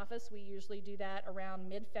accounting office. We usually do that around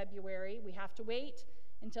mid-February. We have to wait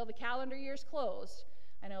until the calendar year's closed.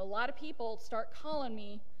 I know a lot of people start calling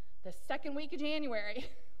me the second week of January.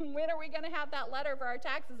 When are we going to have that letter for our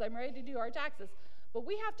taxes? I'm ready to do our taxes. But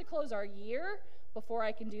we have to close our year before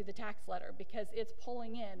I can do the tax letter because it's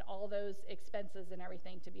pulling in all those expenses and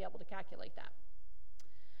everything to be able to calculate that.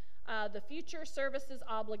 The Future Services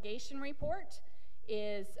Obligation Report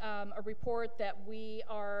is a report that we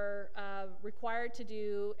are required to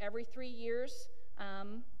do every 3 years.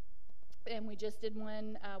 And we just did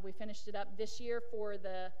one. We finished it up this year for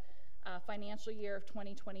the financial year of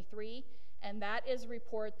 2023. And that is a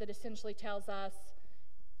report that essentially tells us,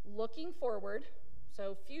 looking forward,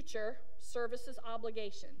 so future services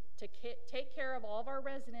obligation to take care of all of our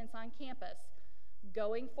residents on campus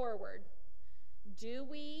going forward. Do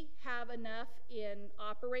we have enough in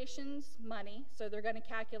operations money? So they're going to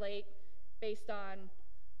calculate based on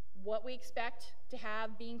what we expect to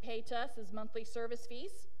have being paid to us as monthly service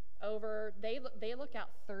fees over, they look out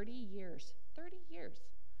 30 years. 30 years.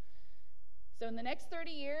 So in the next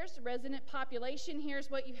 30 years, resident population, here's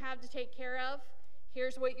what you have to take care of.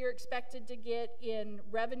 Here's what you're expected to get in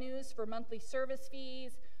revenues for monthly service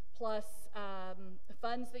fees, plus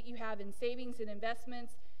funds that you have in savings and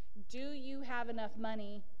investments. Do you have enough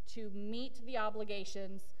money to meet the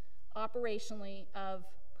obligations operationally of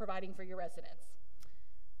providing for your residents?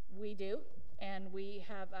 We do, and we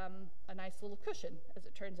have a nice little cushion, as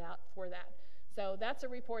it turns out, for that. So that's a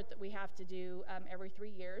report that we have to do every 3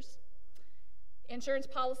 years. Insurance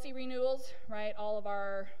policy renewals, right?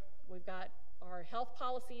 We've got our health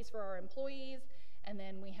policies for our employees, and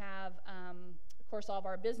then we have, of course, all of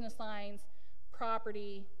our business lines,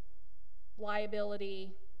 property,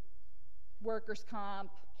 liability, workers' comp,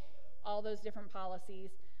 all those different policies.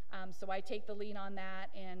 So I take the lead on that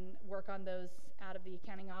and work on those out of the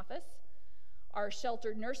accounting office. Our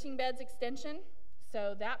sheltered nursing beds extension,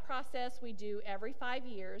 so that process we do every 5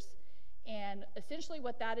 years. And essentially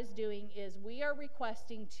what that is doing is we are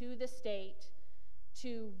requesting to the state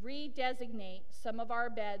to redesignate some of our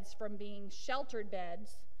beds from being sheltered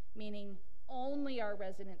beds, meaning only our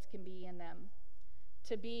residents can be in them,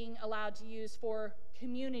 to being allowed to use for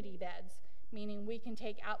community beds, meaning we can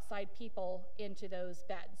take outside people into those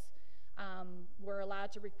beds. We're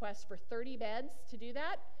allowed to request for 30 beds to do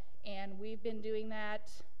that, and we've been doing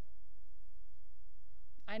that.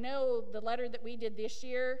 I know the letter that we did this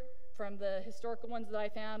year from the historical ones that I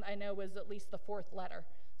found, I know was at least the 4th letter.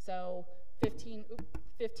 So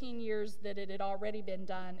 15 years that it had already been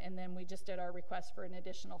done, and then we just did our request for an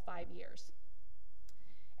additional 5 years.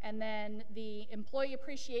 And then the employee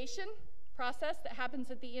appreciation process that happens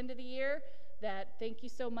at the end of the year, that thank you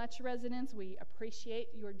so much, residents. We appreciate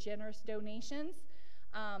your generous donations.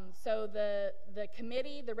 So the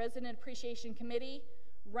committee, the Resident Appreciation Committee,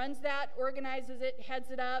 runs that, organizes it, heads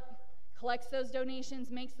it up, collects those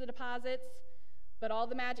donations, makes the deposits, but all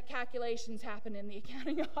the magic calculations happen in the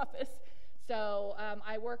accounting office. So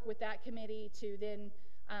I work with that committee to then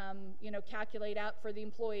calculate out for the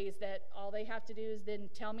employees that all they have to do is then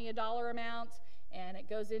tell me a dollar amount, and it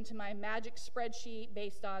goes into my magic spreadsheet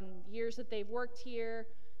based on years that they've worked here,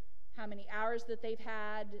 how many hours that they've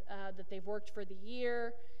had, that they've worked for the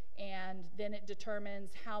year, and then it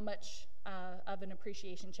determines how much of an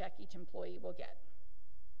appreciation check each employee will get.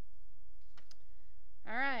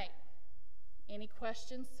 All right, any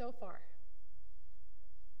questions so far?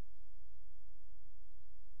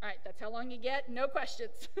 All right, that's how long you get, no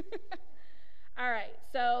questions. All right,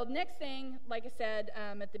 so next thing, like I said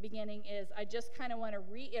at the beginning, is I just kind of want to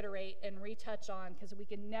reiterate and retouch on, because we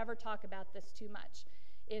can never talk about this too much,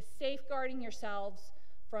 is safeguarding yourselves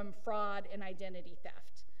from fraud and identity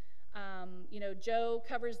theft. Joe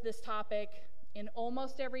covers this topic in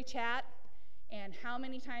almost every chat, and how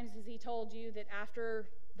many times has he told you that after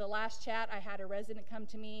the last chat I had a resident come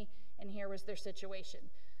to me and here was their situation.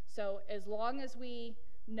 So as long as we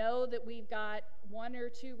know that we've got 1 or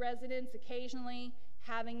 2 residents occasionally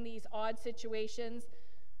having these odd situations,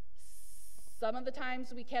 some of the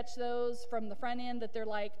times we catch those from the front end that they're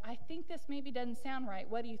like, I think this maybe doesn't sound right.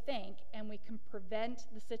 What do you think? And we can prevent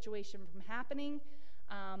the situation from happening.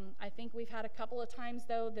 I think we've had a couple of times,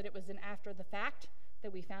 though, that it was an after the fact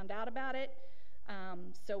that we found out about it.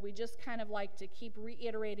 So we just kind of like to keep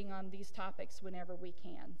reiterating on these topics whenever we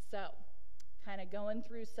can. So kind of going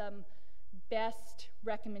through some best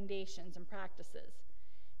recommendations and practices.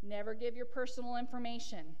 Never give your personal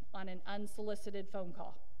information on an unsolicited phone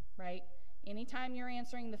call, right? Anytime you're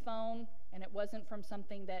answering the phone and it wasn't from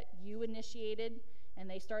something that you initiated and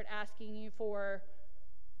they start asking you for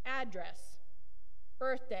address,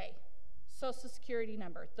 birthday, social security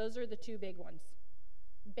number, those are the 2 big ones.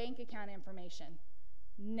 Bank account information,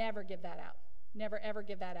 never give that out. Never ever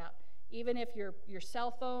give that out. Even if your cell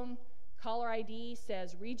phone caller ID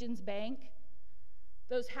says Regions Bank,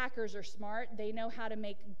 those hackers are smart. They know how to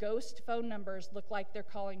make ghost phone numbers look like they're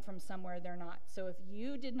calling from somewhere they're not. So if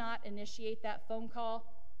you did not initiate that phone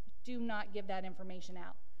call, do not give that information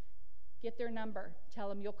out. Get their number. Tell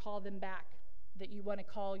them you'll call them back, that you want to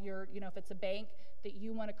call your, if it's a bank, that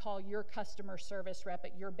you want to call your customer service rep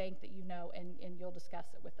at your bank that you know, and you'll discuss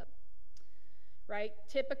it with them. Right?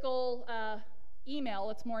 Typical email,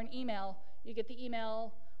 it's more an email. You get the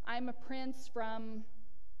email, I'm a prince from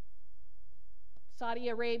Saudi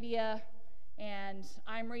Arabia, and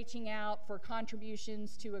I'm reaching out for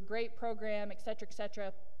contributions to a great program, et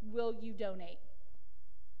cetera, will you donate?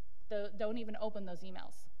 Don't even open those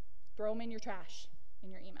emails. Throw them in your trash,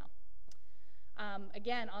 in your email.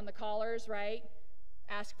 Again, on the callers, right,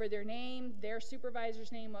 ask for their name, their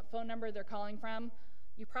supervisor's name, what phone number they're calling from.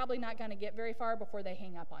 You're probably not going to get very far before they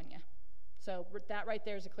hang up on you. So that right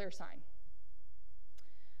there is a clear sign.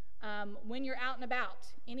 When you're out and about,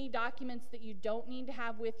 any documents that you don't need to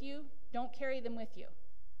have with you, don't carry them with you.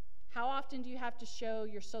 How often do you have to show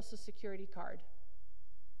your Social Security card?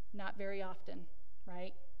 Not very often,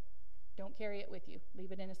 right? Don't carry it with you.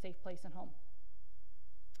 Leave it in a safe place at home.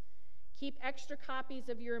 Keep extra copies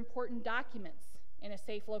of your important documents in a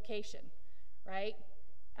safe location, right?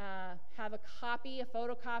 Have a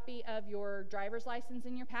photocopy of your driver's license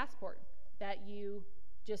and your passport that you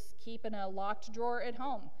just keep in a locked drawer at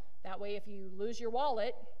home. That way, if you lose your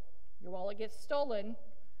wallet gets stolen,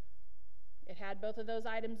 it had both of those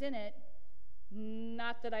items in it.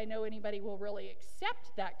 Not that I know anybody will really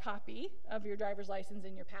accept that copy of your driver's license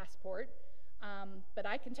and your passport, but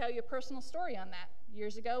I can tell you a personal story on that.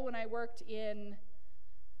 Years ago when I worked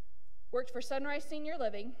for Sunrise Senior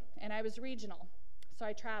Living, and I was regional, so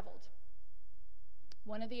I traveled.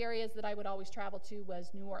 One of the areas that I would always travel to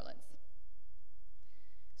was New Orleans.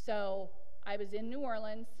 So I was in New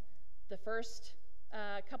Orleans. The first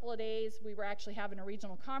couple of days, we were actually having a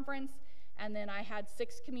regional conference, and then I had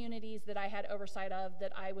 6 communities that I had oversight of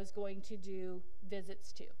that I was going to do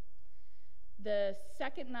visits to. The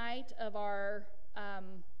second night of our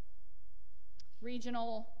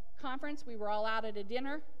regional conference, we were all out at a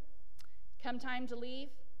dinner. Come time to leave,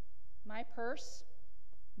 my purse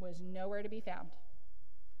was nowhere to be found.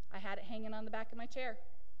 I had it hanging on the back of my chair.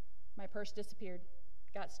 My purse disappeared,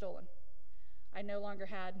 got stolen. I no longer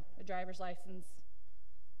had a driver's license,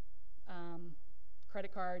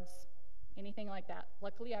 credit cards, anything like that.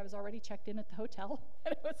 Luckily, I was already checked in at the hotel,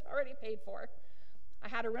 and it was already paid for. I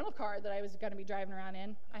had a rental car that I was going to be driving around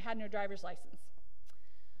in. I had no driver's license.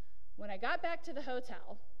 When I got back to the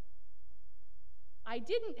hotel, I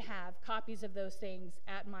didn't have copies of those things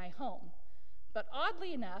at my home. But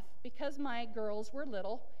oddly enough, because my girls were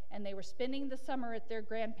little and they were spending the summer at their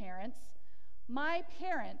grandparents', my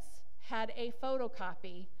parents had a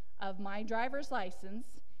photocopy of my driver's license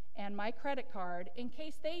and my credit card in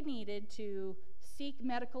case they needed to seek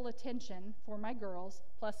medical attention for my girls,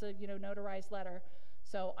 plus a notarized letter.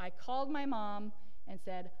 So I called my mom and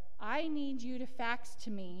said, I need you to fax to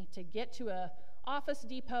me to get to a Office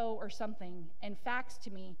Depot or something and fax to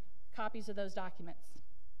me copies of those documents.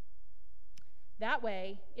 That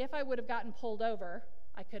way, if I would have gotten pulled over,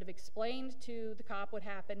 I could have explained to the cop what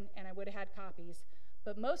happened and I would have had copies.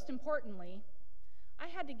 But most importantly, I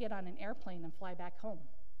had to get on an airplane and fly back home.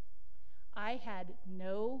 I had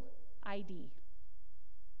no ID.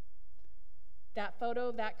 That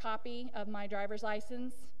photo, that copy of my driver's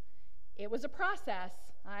license, it was a process.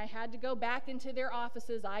 I had to go back into their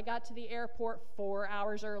offices. I got to the airport 4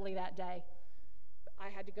 hours early that day. I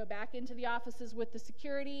had to go back into the offices with the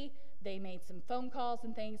security. They made some phone calls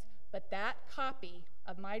and things, but that copy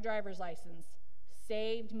of my driver's license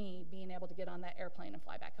saved me being able to get on that airplane and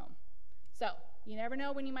fly back home. So you never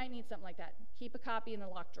know when you might need something like that. Keep a copy in the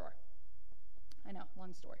locked drawer. I know,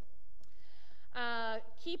 long story.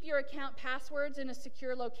 Keep your account passwords in a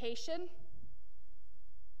secure location,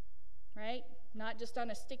 right? Not just on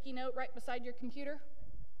a sticky note right beside your computer,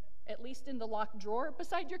 at least in the locked drawer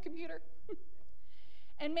beside your computer.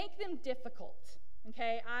 And make them difficult,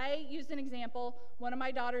 okay? I used an example. One of my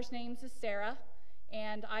daughter's names is Sarah,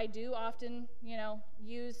 and I do often,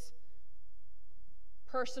 use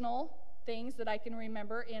personal things that I can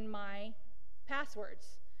remember in my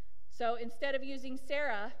passwords. So instead of using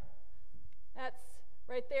Sarah, that's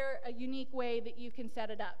right there a unique way that you can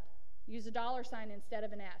set it up. Use a $sign instead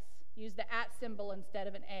of an S. Use the @ symbol instead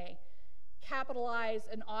of an A. Capitalize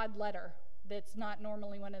an odd letter that's not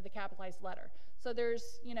normally one of the capitalized letter. So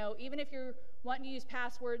there's, even if you're wanting to use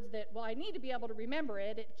passwords that, well, I need to be able to remember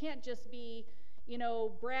it, it can't just be,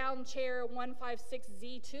 brown chair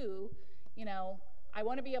 156Z2, I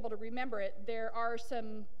want to be able to remember it. There are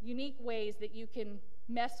some unique ways that you can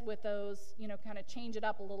mess with those, kind of change it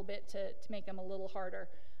up a little bit to make them a little harder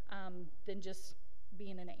than just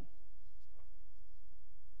being a name.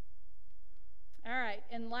 All right,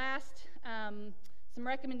 and last, some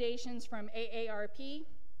recommendations from AARP.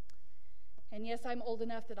 And yes, I'm old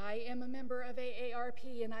enough that I am a member of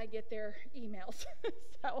AARP and I get their emails.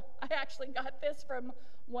 So I actually got this from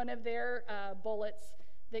one of their bullets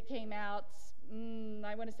that came out,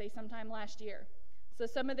 I want to say sometime last year. So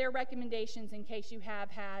some of their recommendations in case you have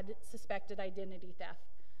had suspected identity theft,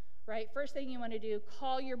 right? First thing you want to do,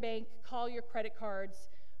 call your bank, call your credit cards,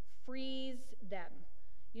 freeze them.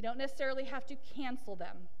 You don't necessarily have to cancel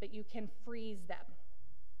them, but you can freeze them.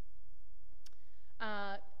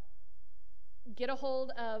 Get a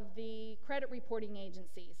hold of the credit reporting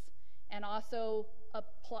agencies, and also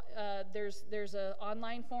there's an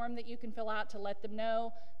online form that you can fill out to let them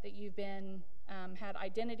know that you've been had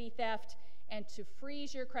identity theft, and to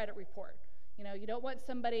freeze your credit report. You don't want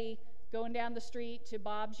somebody going down the street to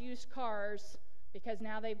Bob's Used Cars because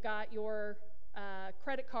now they've got your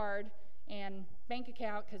credit card and bank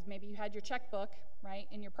account because maybe you had your checkbook, right,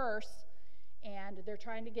 in your purse, and they're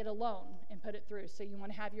trying to get a loan and put it through. So you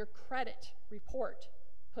want to have your credit report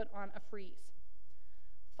put on a freeze.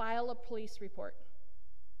 File a police report.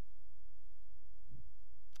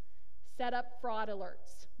 Set up fraud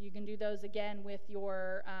alerts. You can do those again with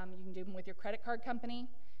your, you can do them with your credit card company.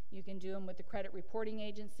 You can do them with the credit reporting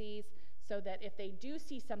agencies so that if they do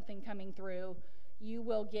see something coming through, you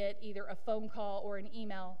will get either a phone call or an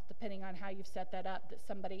email, depending on how you've set that up, that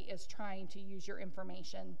somebody is trying to use your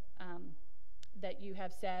information that you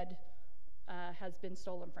have said has been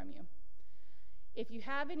stolen from you. If you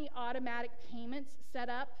have any automatic payments set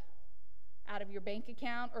up out of your bank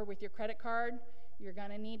account or with your credit card, you're going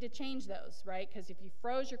to need to change those, right? Because if you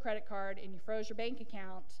froze your credit card and you froze your bank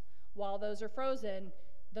account, while those are frozen,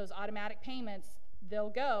 those automatic payments, they'll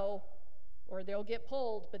go, or they'll get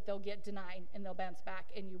pulled, but they'll get denied and they'll bounce back,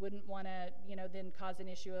 and you wouldn't want to, then cause an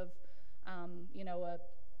issue of,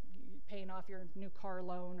 paying off your new car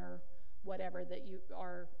loan or whatever that you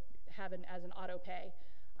are having as an auto pay,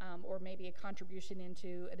 or maybe a contribution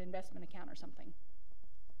into an investment account or something.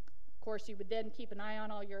 Of course, you would then keep an eye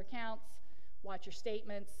on all your accounts, watch your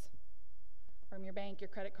statements from your bank, your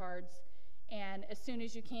credit cards, and as soon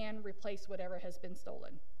as you can, replace whatever has been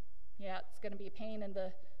stolen. Yeah, it's going to be a pain in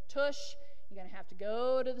the tush. You're going to have to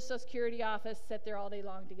go to the Social Security office, sit there all day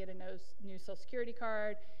long to get a new Social Security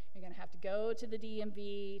card. You're going to have to go to the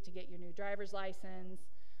DMV to get your new driver's license.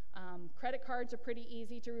 Credit cards are pretty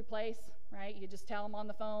easy to replace, right? You just tell them on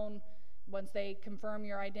the phone. Once they confirm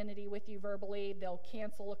your identity with you verbally, they'll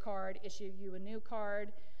cancel a card, issue you a new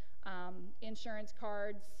card. Insurance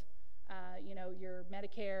cards, your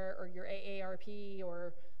Medicare or your AARP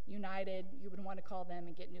or United, you would want to call them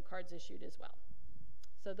and get new cards issued as well.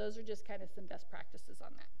 So those are just kind of some best practices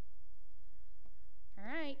on that.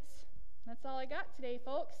 All right, that's all I got today,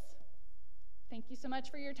 folks. Thank you so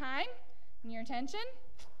much for your time and your attention,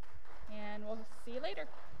 and we'll see you later.